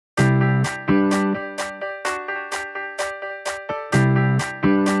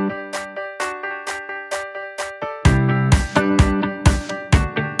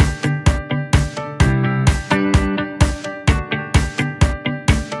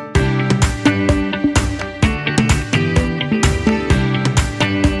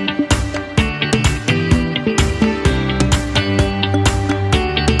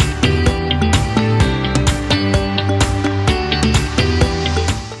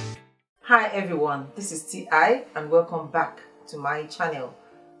Hi everyone, this is T.I. and welcome back to my channel.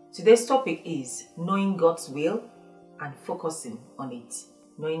 Today's topic is knowing God's will and focusing on it.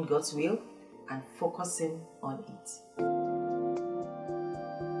 Knowing God's will and focusing on it.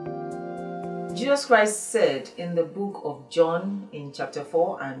 Jesus Christ said in the book of John in chapter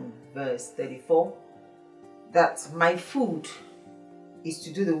 4 and verse 34 that my food is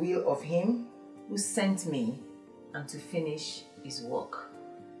to do the will of him who sent me and to finish his work.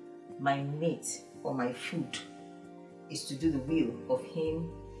 My meat or my food is to do the will of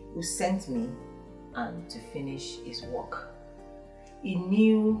him who sent me and to finish his work. He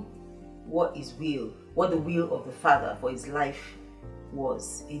knew what the will of the Father for his life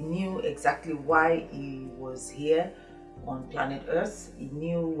was. He knew exactly why he was here on planet Earth. He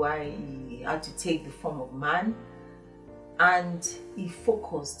knew why he had to take the form of man, and he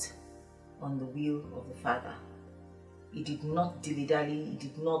focused on the will of the Father. He did not dilly-dally, he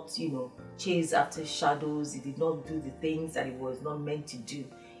did not, chase after shadows, he did not do the things that he was not meant to do.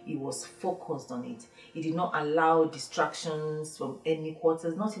 He was focused on it. He did not allow distractions from any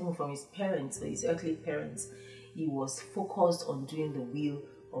quarters, not even from his parents or his earthly parents. He was focused on doing the will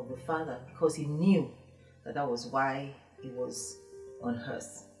of the Father because he knew that that was why he was on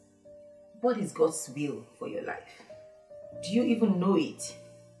earth. What is God's will for your life? Do you even know it?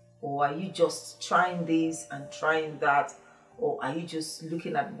 Or are you just trying this and trying that? Or are you just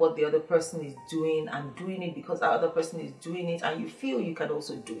looking at what the other person is doing and doing it because that other person is doing it and you feel you can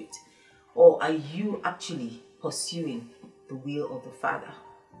also do it? Or are you actually pursuing the will of the Father?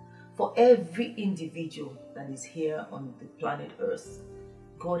 For every individual that is here on the planet Earth,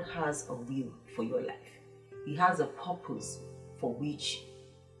 God has a will for your life. He has a purpose for which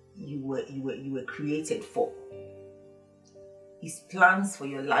you were created for. His plans for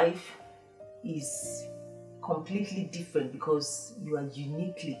your life is completely different because you are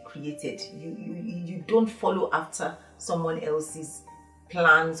uniquely created. You don't follow after someone else's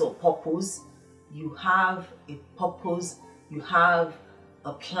plans or purpose. You have a purpose, you have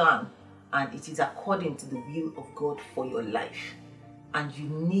a plan, and it is according to the will of God for your life. And you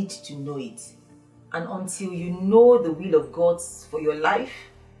need to know it. And until you know the will of God for your life,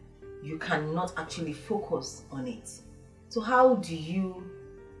 you cannot actually focus on it. So how do you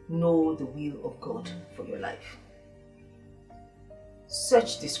know the will of God for your life?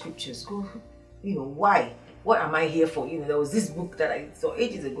 Search the scriptures. Go, why? What am I here for? There was this book that I saw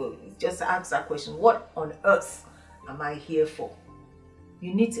ages ago. It just asks that question. What on earth am I here for?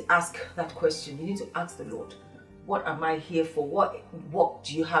 You need to ask that question. You need to ask the Lord, what am I here for? What work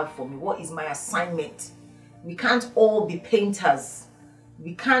do you have for me? What is my assignment? We can't all be painters.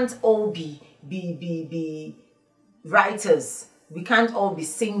 We can't all be writers. We can't all be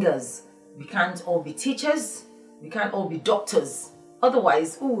singers. We can't all be teachers. We can't all be doctors.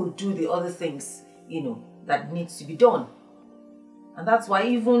 Otherwise, who will do the other things, that needs to be done? And that's why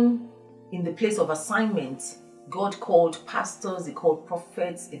even in the place of assignment, God called pastors, He called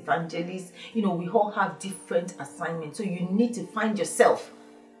prophets, evangelists. We all have different assignments. So you need to find yourself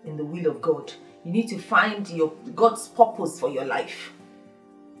in the will of God. You need to find God's purpose for your life.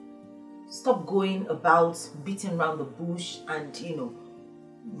 Stop going about beating around the bush and,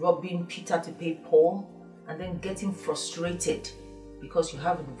 robbing Peter to pay Paul and then getting frustrated because you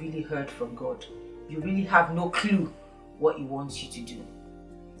haven't really heard from God. You really have no clue what He wants you to do.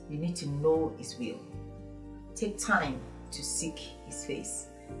 You need to know His will. Take time to seek His face.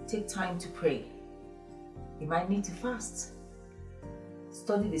 Take time to pray. You might need to fast.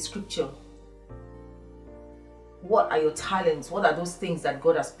 Study the scripture. What are your talents? What are those things that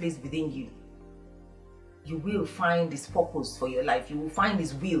God has placed within you? You will find His purpose for your life. You will find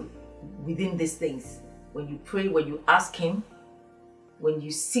His will within these things. When you pray, when you ask Him, when you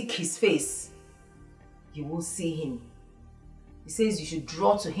seek His face, you will see Him. He says you should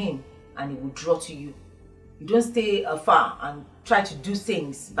draw to Him and He will draw to you. You don't stay afar and try to do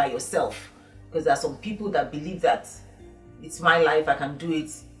things by yourself, because there are some people that believe that it's my life, I can do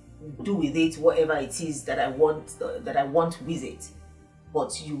it. Do with it whatever it is that I want with it.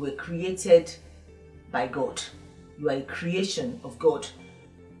 But you were created by God. You are a creation of God.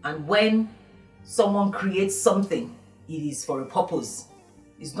 And when someone creates something, it is for a purpose.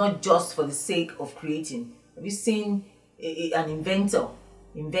 It's not just for the sake of creating. Have you seen an inventor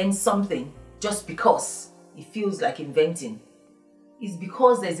invent something just because it feels like inventing? It's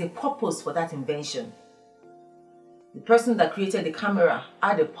because there's a purpose for that invention. The person that created the camera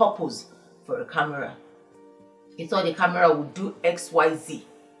had a purpose for a camera. He thought the camera would do X, Y, Z.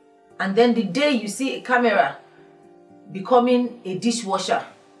 And then the day you see a camera becoming a dishwasher,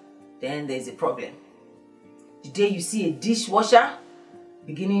 then there's a problem. The day you see a dishwasher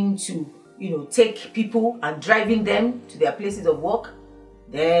beginning to, take people and driving them to their places of work,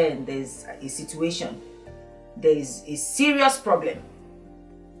 then there's a situation. There is a serious problem.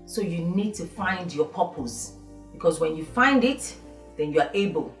 So you need to find your purpose, because when you find it, then you are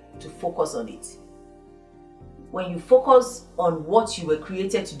able to focus on it. When you focus on what you were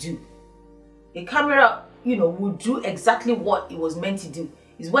created to do, a camera, will do exactly what it was meant to do.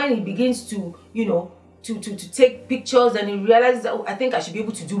 It's when it begins to, to take pictures and it realizes that, oh, I think I should be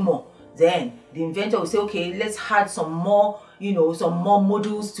able to do more. Then the inventor will say, okay, let's add some more, some more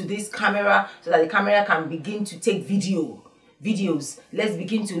modules to this camera so that the camera can begin to take videos.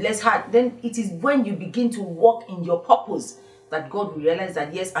 Let's add. Then it is when you begin to walk in your purpose that God will realize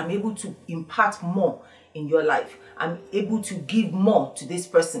that, yes, I'm able to impart more in your life. I'm able to give more to this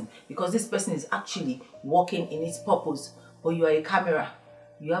person, because this person is actually walking in its purpose. But you are a camera.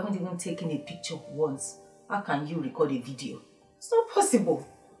 You haven't even taken a picture once. How can you record a video? It's not possible.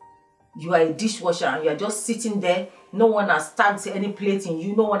 You are a dishwasher and you are just sitting there. No one has tagged any plate in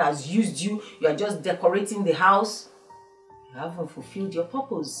you. No one has used you. You are just decorating the house. You haven't fulfilled your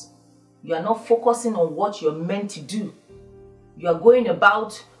purpose. You are not focusing on what you're meant to do. You are going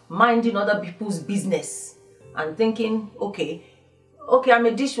about minding other people's business and thinking, okay, I'm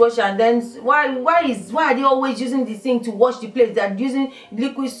a dishwasher, and then why are they always using this thing to wash the plates? They're using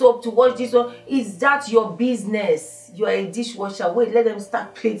liquid soap to wash this one. Is that your business? You are a dishwasher. Wait, let them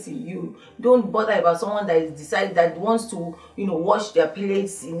start plating you. Don't bother about someone that is decided that wants to, wash their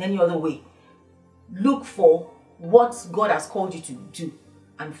plates in any other way. Look for what God has called you to do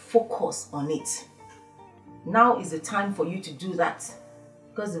and focus on it. Now is the time for you to do that,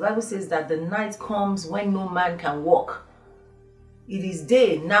 because the Bible says that the night comes when no man can walk. It is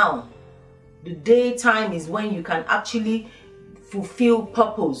day now. The daytime is when you can actually fulfill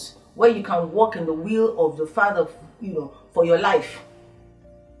purpose, where you can walk in the will of the Father, for your life,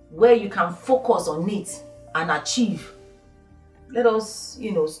 where you can focus on it and achieve. Let us,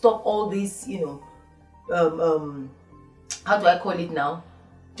 stop all this, how do I call it now?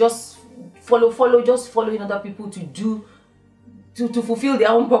 Just following other people to fulfill their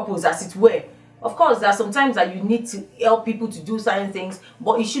own purpose, as it were. Of course, there are some times that you need to help people to do certain things,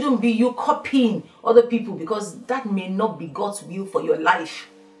 but it shouldn't be you copying other people, because that may not be God's will for your life.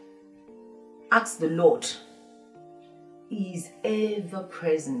 Ask the Lord. He is ever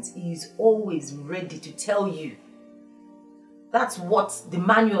present. He is always ready to tell you. That's what the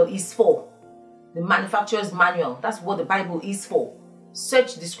manual is for. The manufacturer's manual. That's what the Bible is for.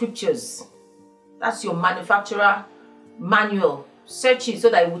 Search the scriptures. That's your manufacturer manual. Search it so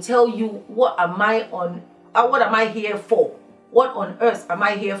that it will tell you, what am I here for? What on earth am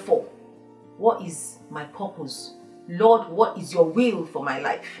I here for? What is my purpose? Lord, what is your will for my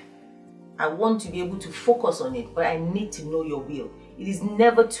life? I want to be able to focus on it, but I need to know your will. It is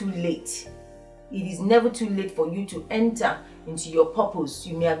never too late. It is never too late for you to enter into your purpose.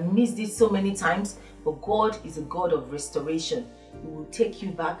 You may have missed it so many times, but God is a God of restoration. He will take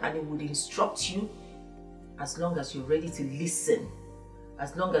you back and He will instruct you, as long as you're ready to listen,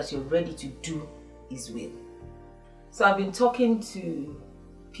 as long as you're ready to do His will. So I've been talking to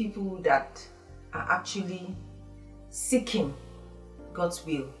people that are actually seeking God's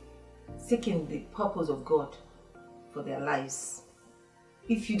will, seeking the purpose of God for their lives.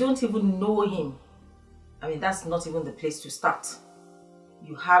 If you don't even know Him, that's not even the place to start.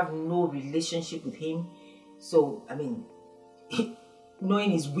 You have no relationship with Him. So,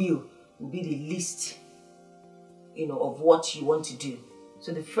 knowing His will be the least, of what you want to do.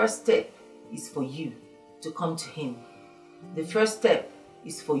 So the first step is for you to come to Him. The first step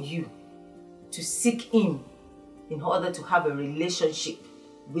is for you to seek Him in order to have a relationship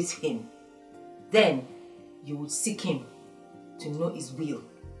with Him. Then you will seek Him to know His will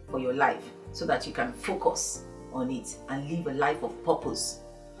for your life, so that you can focus on it and live a life of purpose.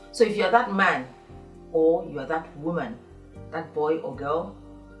 So if you are that man, or you are that woman, that boy or girl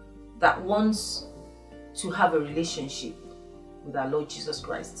that wants to have a relationship with our Lord Jesus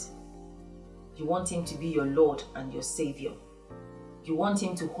Christ, you want Him to be your Lord and your Savior. You want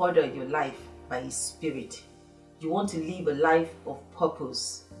Him to order your life by His Spirit. You want to live a life of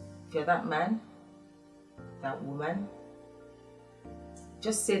purpose. If you're that man, that woman,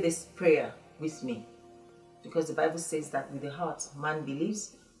 just say this prayer with me, because the Bible says that with the heart man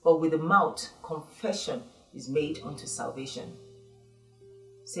believes, but with the mouth confession is made unto salvation.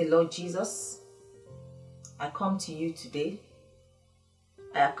 Say, Lord Jesus, I come to you today.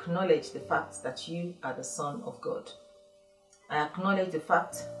 I acknowledge the fact that you are the Son of God. I acknowledge the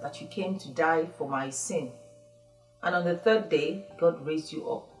fact that you came to die for my sin, and on the third day, God raised you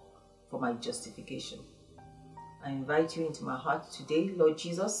up for my justification. I invite you into my heart today, Lord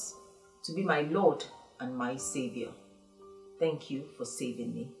Jesus. to be my Lord and my Savior. Thank you for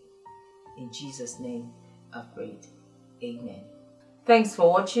saving me. In Jesus' name I've prayed. Amen. Thanks for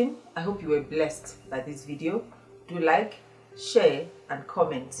watching. I hope you were blessed by this video. Do like, share and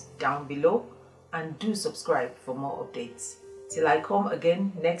comment down below, and do subscribe for more updates. Till I come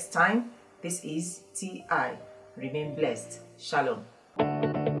again next time, this is T.I. Remain blessed. Shalom.